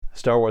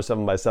Star Wars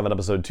 7x7,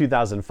 episode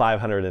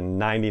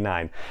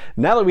 2599.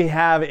 Now that we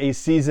have a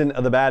season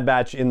of The Bad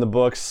Batch in the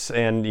books,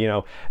 and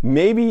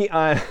maybe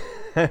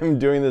I'm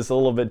doing this a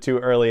little bit too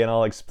early, and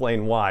I'll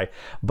explain why,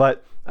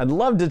 but I'd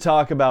love to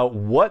talk about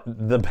what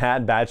The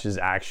Bad Batch is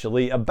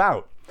actually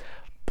about.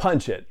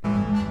 Punch it.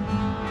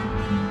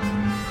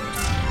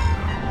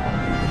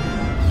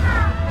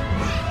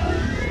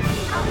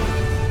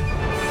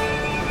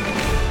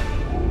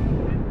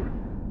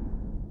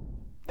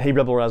 Hey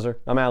Rebel Rouser,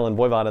 I'm Alan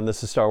Voivod and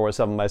this is Star Wars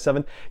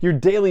 7x7, your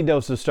daily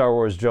dose of Star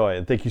Wars joy,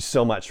 and thank you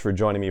so much for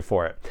joining me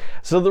for it.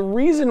 So the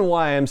reason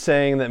why I'm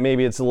saying that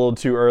maybe it's a little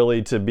too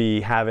early to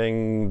be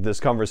having this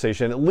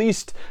conversation, at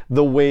least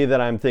the way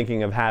that I'm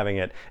thinking of having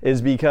it,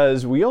 is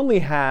because we only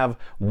have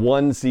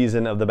one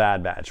season of The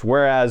Bad Batch,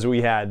 whereas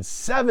we had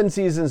 7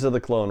 seasons of the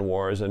Clone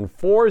Wars and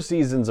 4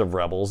 seasons of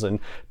Rebels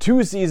and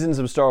 2 seasons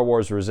of Star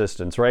Wars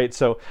Resistance, right?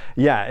 So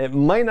yeah, it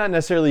might not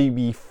necessarily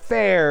be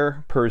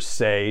fair per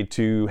se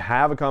to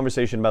have a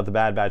conversation about The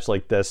Bad Batch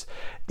like this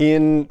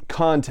in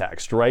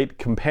context, right?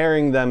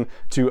 Comparing them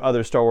to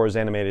other Star Wars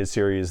animated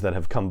series that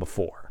have come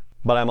before.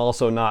 But I'm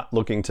also not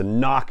looking to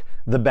knock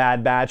The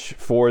Bad Batch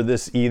for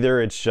this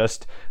either. It's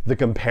just the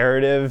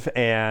comparative,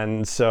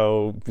 and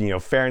so,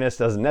 fairness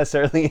doesn't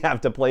necessarily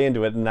have to play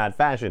into it in that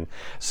fashion.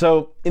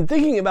 So, in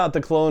thinking about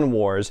the Clone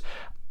Wars,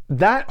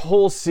 that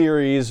whole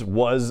series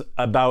was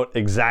about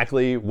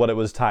exactly what it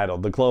was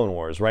titled, The Clone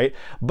Wars, right?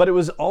 But it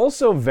was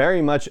also very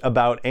much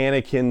about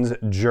Anakin's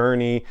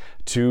journey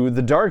to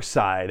the dark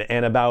side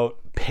and about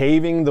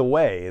paving the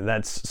way.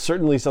 That's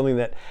certainly something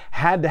that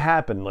had to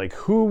happen. Like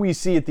who we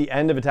see at the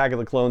end of Attack of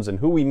the Clones and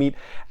who we meet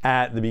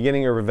at the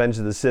beginning of Revenge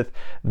of the Sith,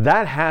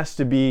 that has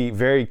to be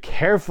very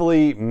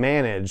carefully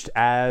managed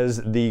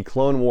as the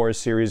Clone Wars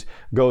series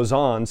goes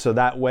on, so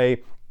that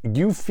way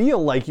you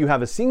feel like you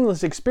have a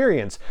seamless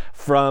experience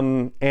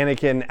from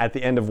Anakin at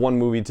the end of one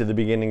movie to the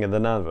beginning of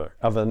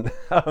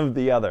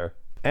the other.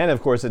 And of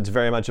course, it's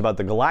very much about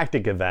the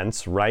galactic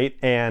events, right?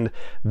 And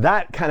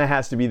that kind of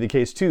has to be the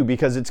case too,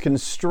 because it's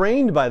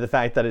constrained by the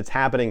fact that it's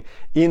happening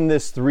in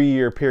this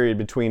 3-year period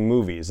between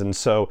movies. And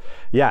so,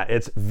 yeah,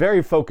 it's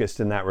very focused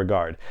in that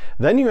regard.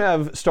 Then you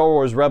have Star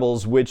Wars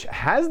Rebels, which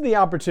has the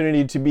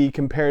opportunity to be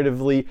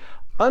comparatively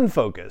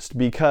unfocused,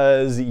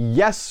 because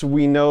yes,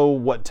 we know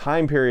what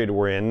time period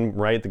we're in,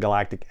 right? The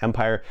Galactic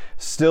Empire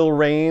still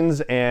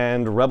reigns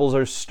and rebels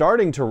are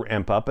starting to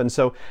ramp up, and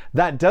so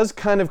that does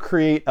kind of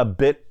create a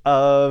bit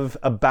of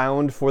a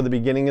bound for the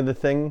beginning of the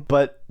thing,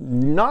 but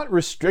not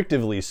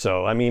restrictively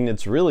so. I mean,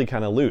 it's really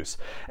kind of loose.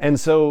 And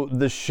so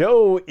the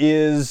show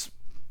is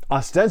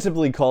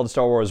ostensibly called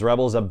Star Wars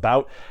Rebels,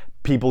 about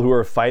people who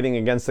are fighting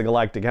against the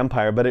Galactic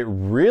Empire, but it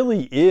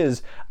really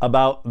is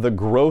about the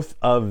growth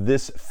of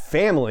this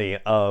family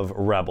of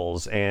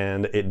rebels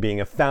and it being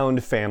a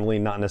found family,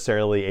 not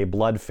necessarily a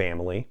blood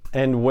family.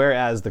 And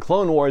whereas the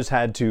Clone Wars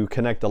had to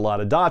connect a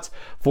lot of dots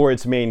for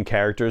its main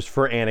characters,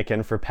 for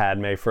Anakin, for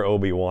Padme, for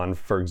Obi-Wan,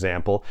 for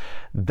example,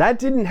 that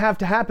didn't have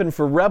to happen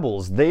for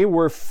Rebels. They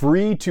were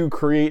free to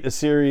create a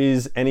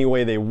series any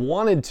way they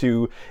wanted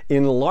to,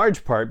 in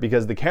large part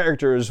because the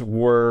characters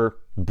were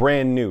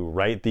brand new,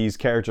 right? These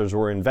characters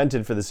were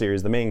invented for the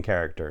series, the main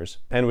characters,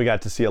 and we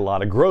got to see a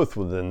lot of growth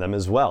within them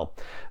as well.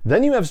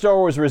 Then you have Star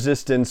Wars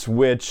Resistance,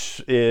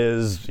 which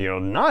is,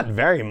 not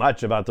very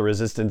much about the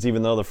Resistance,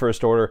 even though the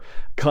First Order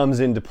comes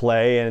into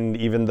play, and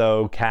even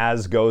though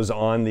Kaz goes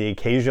on the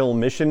occasional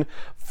mission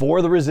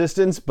for the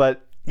Resistance,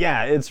 but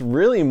yeah, it's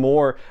really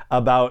more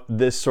about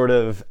this sort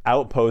of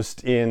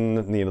outpost in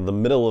the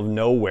middle of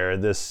nowhere,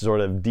 this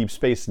sort of Deep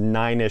Space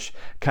Nine-ish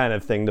kind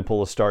of thing, to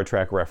pull a Star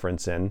Trek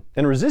reference in.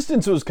 And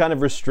Resistance was kind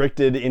of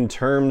restricted in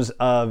terms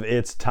of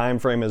its time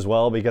frame as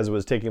well, because it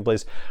was taking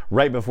place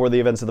right before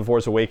the events of The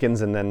Force Awakens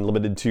and then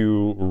limited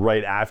to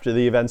right after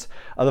the events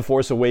of The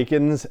Force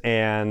Awakens.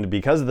 And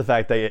because of the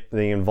fact that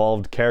they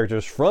involved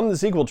characters from the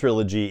sequel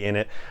trilogy in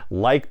it,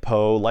 like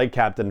Poe, like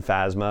Captain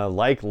Phasma,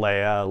 like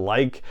Leia,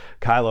 like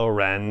Kylo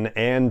Ren,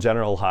 and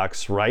General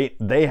Hux, right?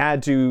 They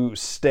had to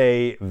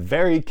stay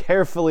very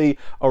carefully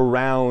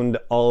around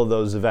all of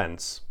those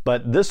events.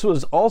 But this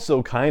was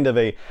also kind of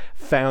a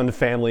found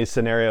family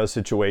scenario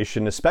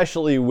situation,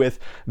 especially with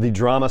the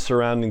drama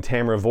surrounding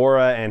Tamra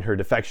Vora and her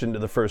defection to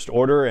the First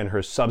Order and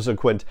her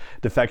subsequent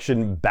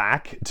defection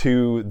back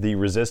to the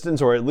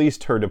Resistance, or at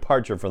least her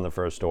departure from the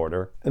First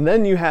Order. And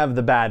then you have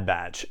The Bad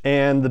Batch.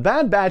 And The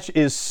Bad Batch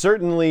is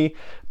certainly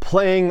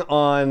playing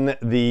on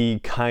the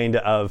kind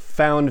of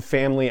found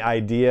family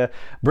idea,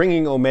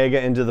 bringing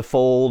Omega into the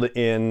fold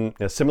in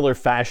a similar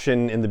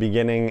fashion in the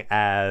beginning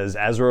as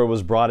Ezra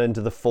was brought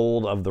into the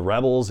fold of the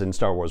Rebels in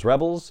Star Wars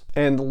Rebels.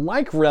 And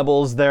like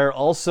Rebels, they're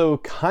also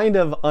kind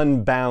of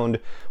unbound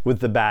with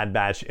the Bad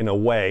Batch in a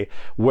way,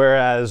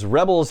 whereas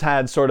Rebels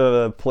had sort of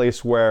a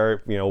place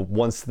where,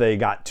 once they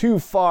got too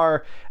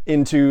far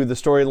into the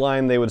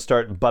storyline, they would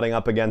start butting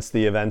up against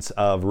the events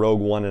of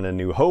Rogue One and A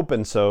New Hope,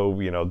 and so,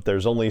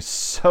 there's only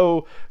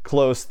so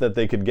close that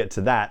they could get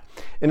to that.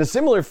 In a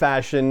similar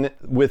fashion,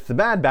 with the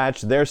Bad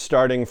Batch, they're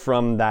starting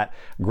from that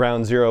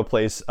ground zero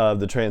place of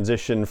the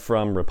transition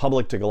from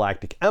Republic to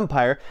Galactic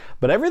Empire,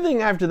 but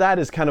everything after that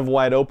is kind of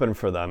wide open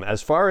for them.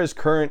 As far as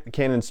current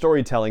canon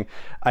storytelling,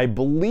 I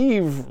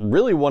believe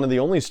really one of the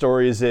only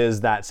stories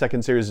is that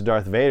second series of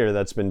Darth Vader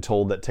that's been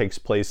told that takes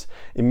place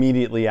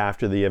immediately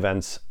after the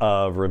events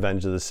of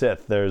Revenge of the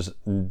Sith. There's,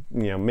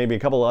 maybe a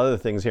couple other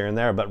things here and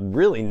there, but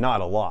really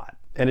not a lot.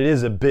 And it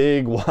is a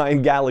big,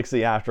 wide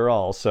galaxy after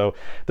all, so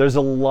there's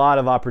a lot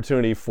of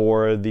opportunity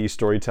for the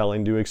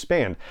storytelling to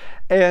expand.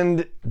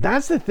 And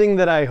that's the thing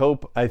that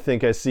I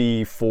think I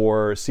see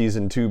for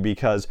season 2,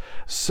 because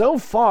so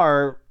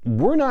far,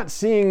 we're not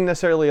seeing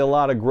necessarily a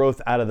lot of growth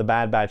out of the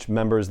Bad Batch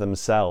members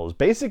themselves.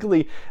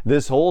 Basically,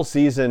 this whole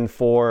season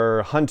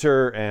for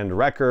Hunter and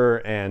Wrecker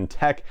and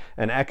Tech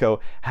and Echo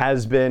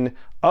has been,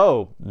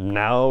 oh,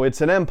 now it's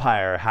an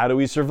empire. How do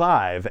we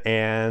survive?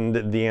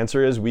 And the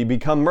answer is we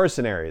become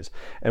mercenaries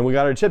and we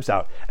got our chips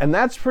out. And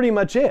that's pretty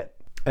much it.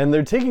 And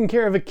they're taking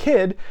care of a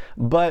kid,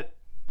 but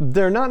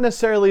they're not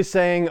necessarily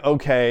saying,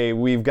 okay,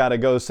 we've got to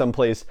go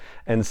someplace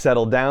and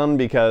settle down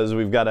because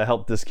we've got to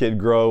help this kid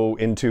grow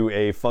into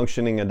a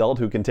functioning adult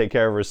who can take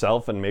care of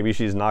herself, and maybe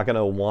she's not going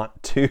to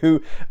want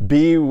to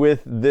be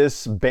with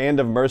this band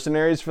of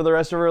mercenaries for the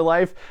rest of her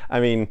life. I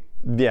mean,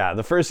 yeah,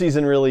 the first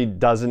season really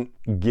doesn't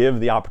give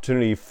the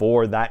opportunity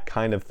for that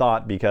kind of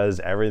thought because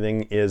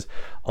everything is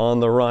on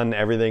the run,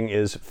 everything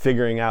is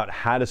figuring out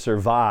how to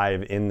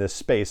survive in this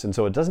space, and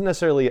so it doesn't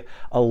necessarily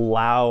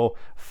allow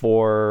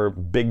for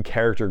big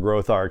character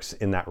growth arcs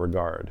in that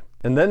regard.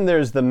 And then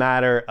there's the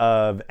matter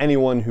of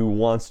anyone who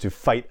wants to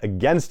fight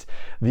against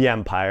the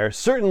Empire.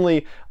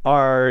 Certainly,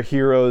 our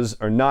heroes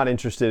are not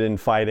interested in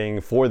fighting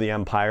for the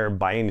Empire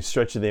by any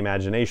stretch of the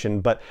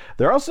imagination, but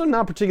they're also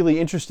not particularly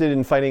interested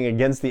in fighting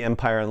against the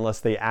Empire unless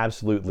they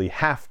absolutely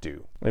have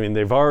to. I mean,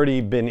 they've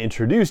already been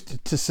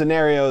introduced to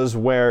scenarios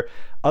where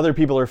other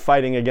people are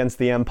fighting against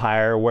the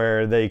Empire,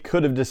 where they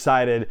could have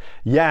decided,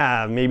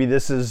 yeah, maybe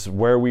this is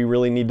where we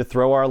really need to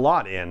throw our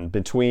lot in,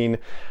 between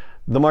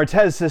the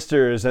Martez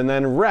sisters, and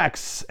then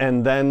Rex,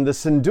 and then the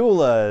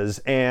Syndulas,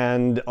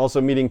 and also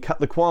meeting Cut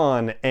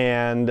Lawquane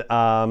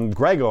and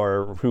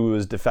Gregor, who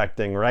is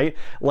defecting, right?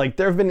 Like,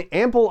 there have been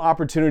ample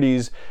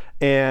opportunities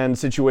and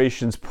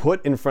situations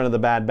put in front of the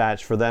Bad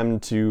Batch for them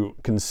to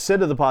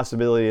consider the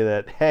possibility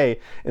that,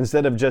 hey,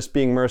 instead of just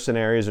being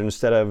mercenaries or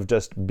instead of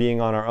just being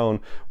on our own,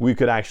 we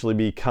could actually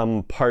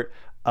become part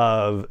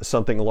of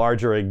something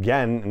larger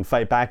again and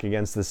fight back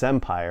against this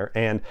empire.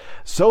 And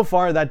so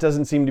far that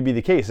doesn't seem to be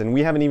the case, and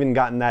we haven't even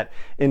gotten that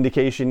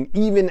indication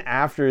even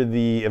after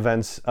the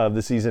events of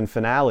the season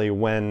finale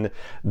when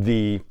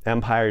the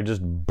empire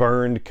just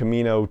burned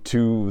Kamino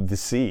to the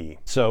sea.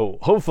 So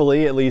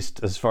hopefully, at least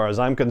as far as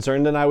I'm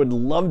concerned, and I would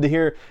love to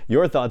hear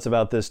your thoughts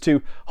about this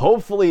too,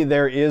 hopefully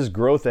there is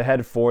growth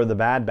ahead for the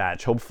Bad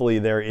Batch. Hopefully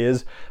there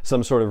is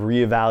some sort of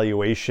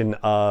reevaluation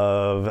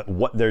of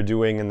what they're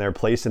doing and their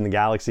place in the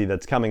galaxy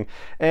that's coming.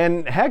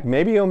 And heck,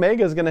 maybe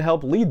Omega is going to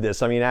help lead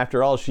this. I mean,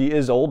 after all, she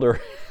is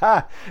older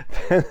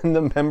than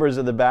the members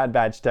of the Bad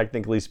Batch,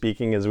 technically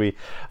speaking, as we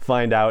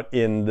find out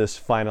in this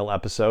final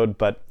episode.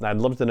 But I'd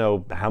love to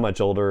know how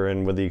much older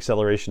and with the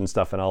acceleration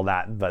stuff and all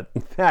that. But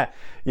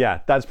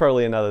yeah, that's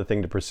probably another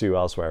thing to pursue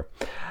elsewhere.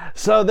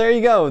 So there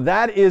you go.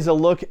 That is a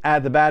look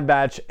at the Bad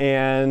Batch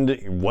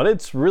and what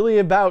it's really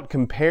about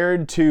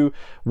compared to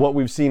what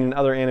we've seen in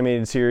other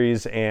animated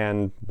series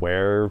and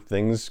where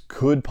things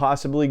could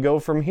possibly go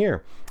from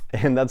here.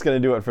 And that's going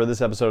to do it for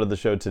this episode of the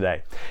show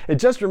today. It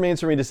just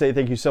remains for me to say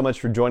thank you so much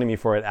for joining me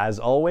for it as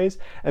always,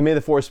 and may the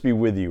Force be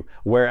with you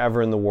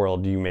wherever in the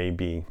world you may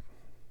be.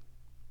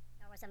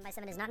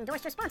 7x7 is not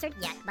endorsed or sponsored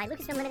yet by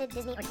Lucasfilm Limited,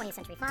 Disney, or 20th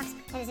Century Fox,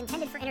 and is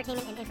intended for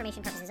entertainment and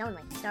information purposes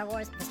only. Star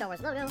Wars, the Star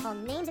Wars logo, all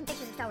names and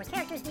pictures of Star Wars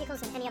characters,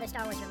 vehicles, and any other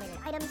Star Wars related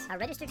items are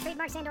registered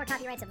trademarks and/or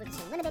copyrights of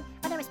Lucasfilm Limited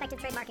or their respective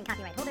trademark and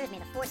copyright holders. May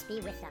the Force be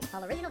with them.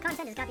 All original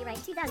content is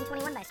copyright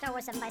 2021 by Star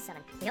Wars 7x7.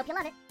 We hope you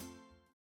love it.